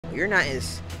You're not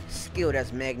as skilled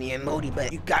as Magni and Modi,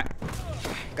 but you got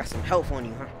some health on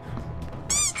you, huh?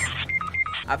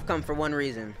 I've come for one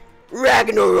reason.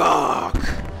 Ragnorok!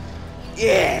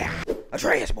 Yeah!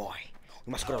 Atreus, boy.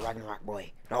 We must go to Ragnorok,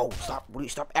 boy. No, stop. Will you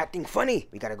stop acting funny?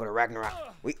 We gotta go to Ragnorok.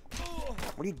 What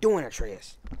are you doing,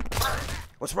 Atreus?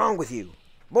 What's wrong with you?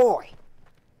 Boy!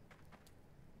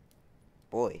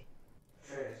 Boy.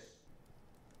 Atreus.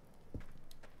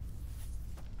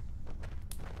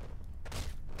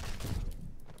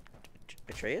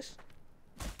 Atreus?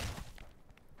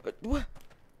 What?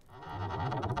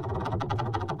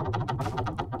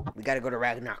 We gotta go to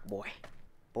Ragnorok, boy.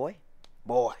 Boy?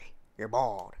 Boy. You're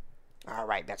bald.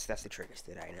 Alright, that's the Atreus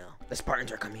that I know. The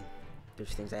Spartans are coming.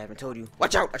 There's things I haven't told you.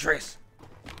 Watch out, Atreus!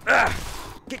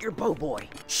 Get your bow, boy.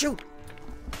 Shoot!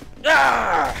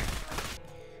 I'm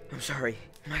sorry,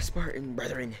 my Spartan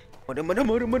brethren.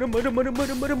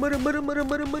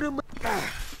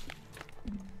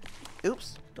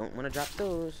 Oops, don't want to drop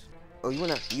those. Oh, you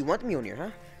want the Mjolnir, huh?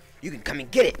 You can come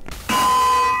and get it.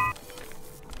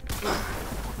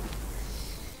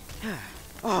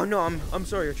 Oh no, I'm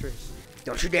sorry, Atreus.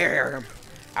 Don't you dare hurt him.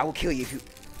 I will kill you if you.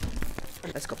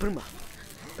 Let's go, put him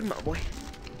up, boy.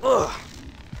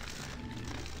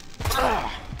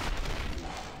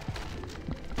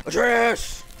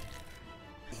 Atreus!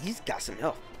 He's got some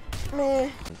health.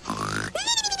 Man.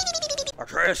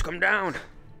 Atreus, come down.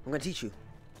 I'm gonna teach you.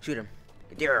 Shoot him.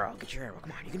 Get your arrow. Get your arrow.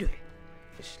 Come on, you can do it.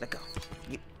 Just let go.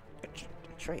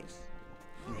 Atreus,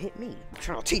 you hit me. I'm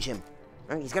trying to teach him.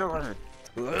 Right, he's gotta learn.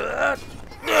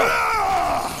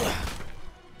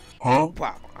 Huh?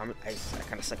 Wow, I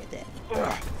kind of suck at that.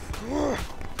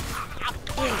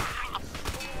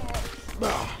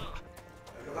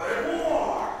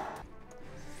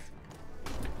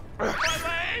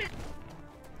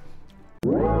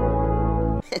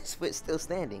 His foot's still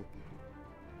standing.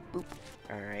 Boop.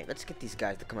 Alright, let's get these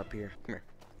guys to come up here. Come here.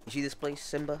 You see this place,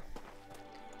 Simba?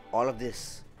 All of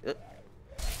this.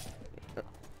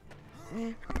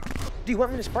 Man. Do you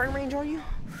want me to Spartan range, are you?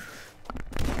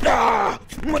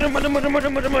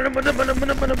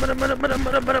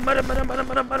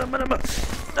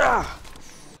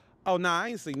 Oh, nah, I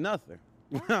ain't seen nothing.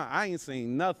 I ain't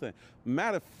seen nothing.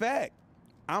 Matter of fact,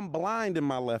 I'm blind in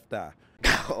my left eye.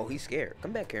 Oh, he's scared.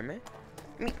 Come back here, man.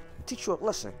 Let me teach you a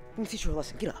lesson. Let me teach you a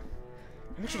lesson. Get up.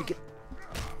 I want you to get...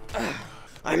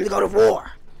 I'm the god of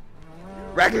war.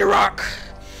 Ragnarok.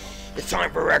 It's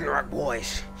time for Ragnarok,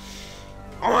 boys.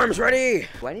 Arms ready.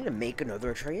 Do I need to make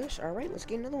another Atreus? Alright, let's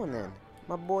get another one then.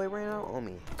 My boy ran out on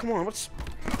me. Come on, what's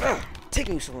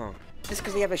taking you so long? Just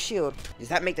because they have a shield, does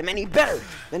that make them any better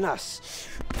than us?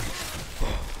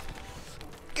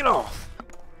 Get off.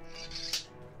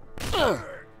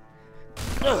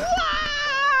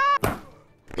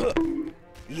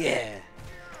 Yeah.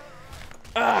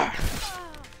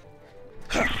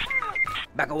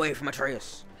 Back away from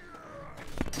Atreus.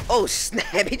 Oh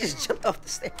snap, he just jumped off the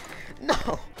stairs.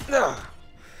 No.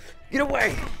 Get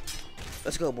away.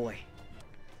 Let's go, boy.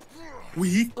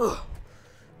 We?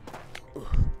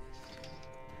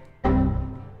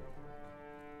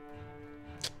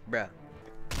 Bruh.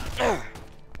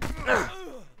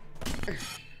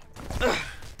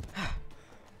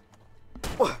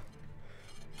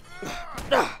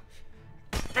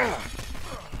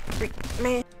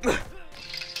 Man.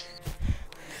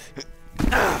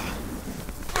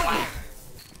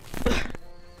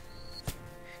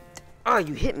 Oh,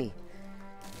 you hit me.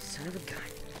 Son of a gun.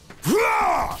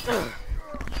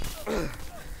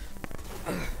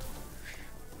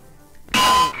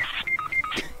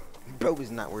 Bro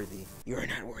is not worthy. You are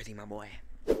not worthy, my boy.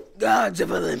 Gods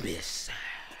of Olympus.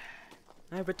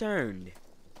 I've returned.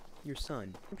 Your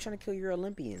son. I'm trying to kill your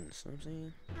Olympians. You know what I'm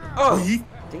saying? Oh!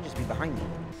 They just be behind me.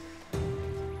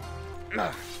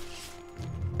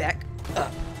 Back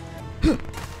up.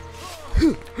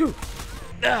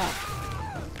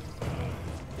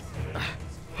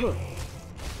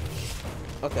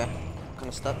 Okay. Kind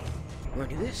of stuck. You wanna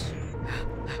do this?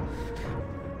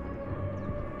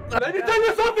 Let me tell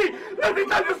you something! Let me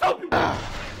tell you something!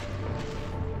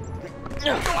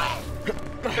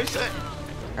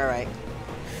 Alright.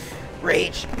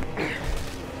 Rage.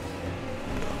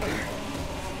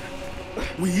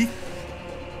 We?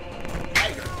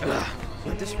 You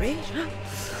want this rage, huh?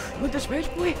 You want this rage,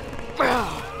 boy?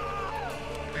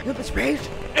 You want this rage?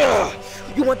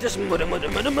 You want this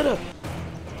mudda.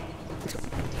 Let's go.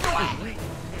 Wait.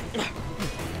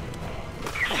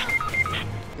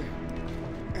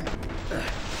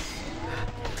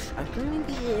 I'm coming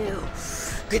to you.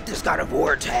 Get this god of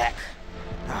war attack.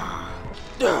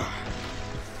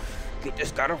 Get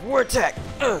this god of war attack.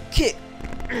 Kick.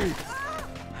 I'm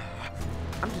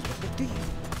just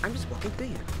walking through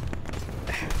you.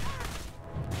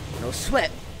 No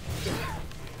sweat.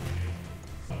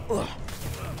 Ugh.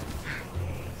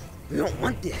 We don't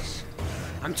want this.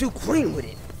 I'm too clean with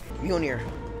it. Mijonor.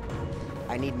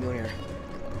 I need Mijonor.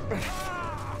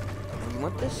 You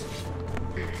want this?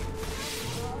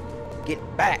 Get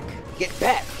back. Get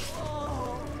back.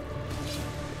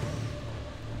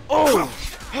 Oh!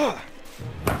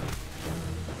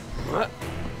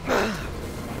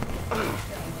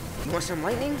 You want some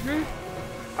lightning?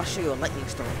 I'll show you a lightning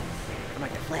storm. I'm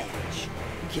like the Flash.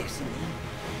 You can't see me.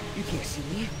 You can't see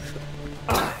me.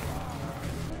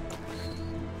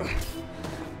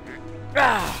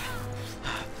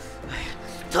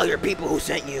 Tell your people who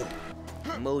sent you.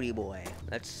 Modi boy,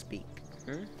 let's speak.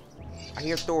 I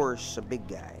hear Thor's a big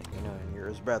guy, you know, and you're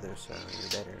his brother, so you're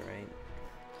better, right?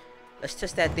 Let's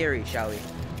test that theory, shall we?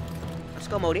 Let's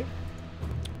go, Modi.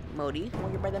 Modi,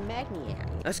 where your brother Magni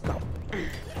at? Let's go.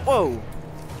 Whoa.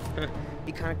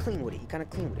 You kind of clean with it. You kind of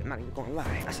clean with it. I'm not even gonna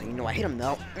lie. That's how you know I hit him,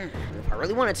 though. If I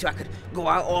really wanted to, I could go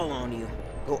out all on you.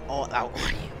 Go all out on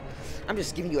you. I'm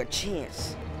just giving you a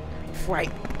chance. Before I,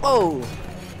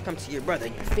 come to your brother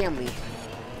and your family.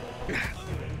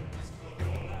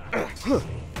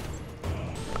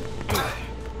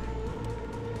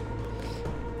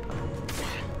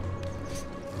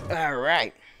 All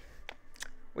right.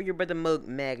 Where your brother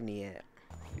Magni at?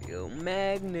 Yo,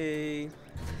 Magni. You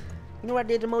know what I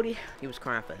did to Modi? He was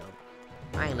crying for help.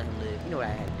 I ain't let him live. You know what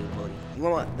I had to do to Modi. You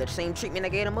want the same treatment I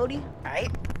gave to Modi?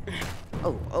 Alright.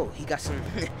 Oh, he got some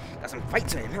fight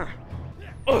to him, huh?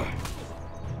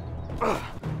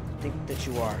 Think that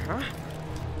you are, huh?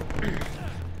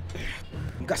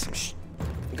 You got some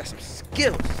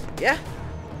skills, yeah?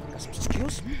 Got some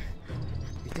skills?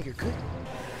 You think you're good?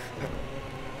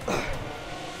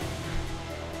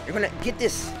 You're gonna get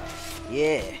this.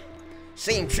 Yeah.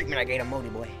 Same treatment I gave to Modi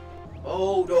boy.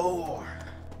 Baldur.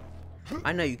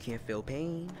 I know you can't feel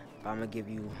pain, but I'm gonna give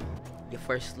you your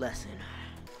first lesson.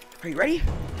 Are you ready?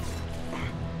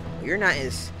 You're not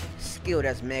as skilled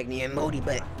as Magni and Modi,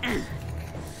 but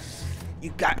you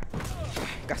got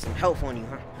some health on you,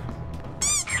 huh?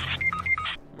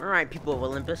 Alright, people of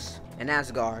Olympus and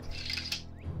Asgard.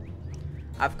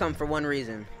 I've come for one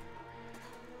reason.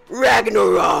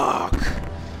 Ragnorok!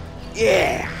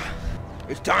 Yeah!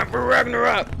 It's time for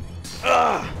Ragnorok!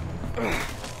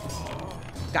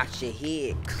 Got your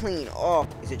head clean off.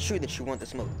 Is it true that you want the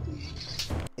smoke?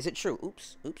 Is it true?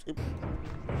 Oops.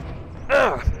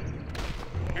 How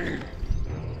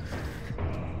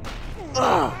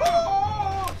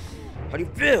do you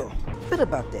feel? Feel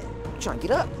about that? You trying to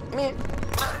get up, man?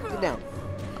 Get down.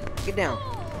 Get down.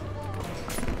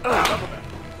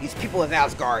 These people of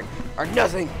Asgard are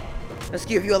nothing. Let's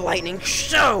give you a lightning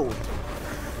show.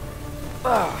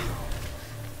 Where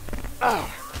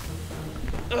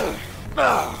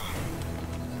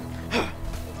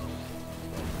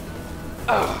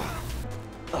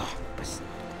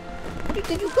do you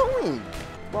think you're going?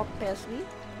 Walk past me?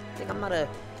 Think I'm not a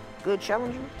good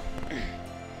challenger?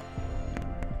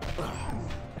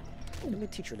 Let me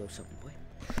teach you a little something, boy.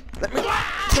 Let me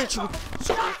teach you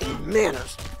some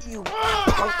manners, you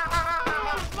punk.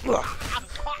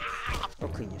 Go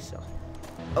clean yourself.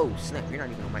 Oh, snap, you're not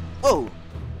even on my... Oh!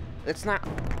 Let's not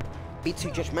be too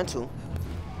judgmental.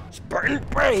 Spartan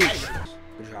rage!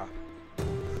 Good job.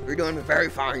 You're doing very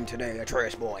fine today,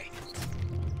 Atreus boy.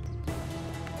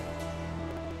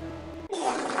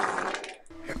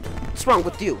 What's wrong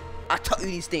with you? I taught you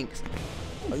these things.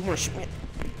 Oh, you wanna shoot me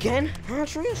again, huh,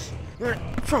 Atreus?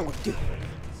 What's wrong with you?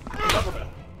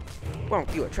 What's wrong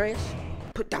with you, Atreus?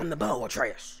 Put down the bow,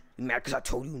 Atreus. You mad because I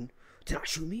told you to not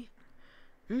shoot me?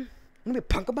 You gonna be a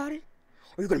punk about it?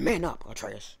 Or you gonna man up,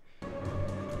 Atreus?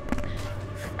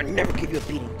 I never give you a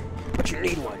beating, but you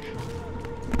need one.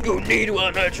 You need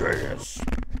one, Atreus.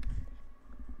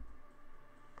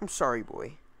 I'm sorry,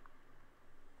 boy.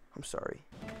 I'm sorry.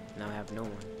 Now I have no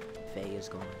one. Faye is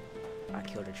gone. I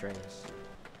killed Atreus.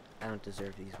 I don't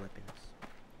deserve these weapons.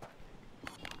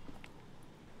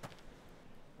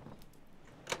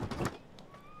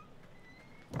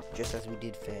 Just as we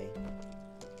did Faye,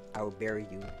 I will bury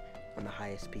you on the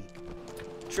highest peak.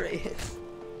 Atreus!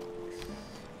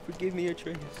 Forgive me,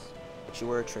 Atreus. But you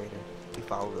were a traitor. You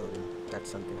followed Odin. That's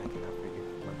something I cannot forgive,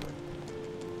 my brother.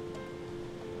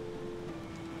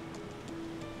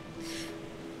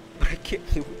 But I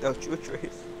can't live without you,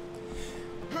 Atreus.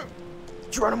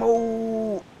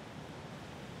 Geronimo!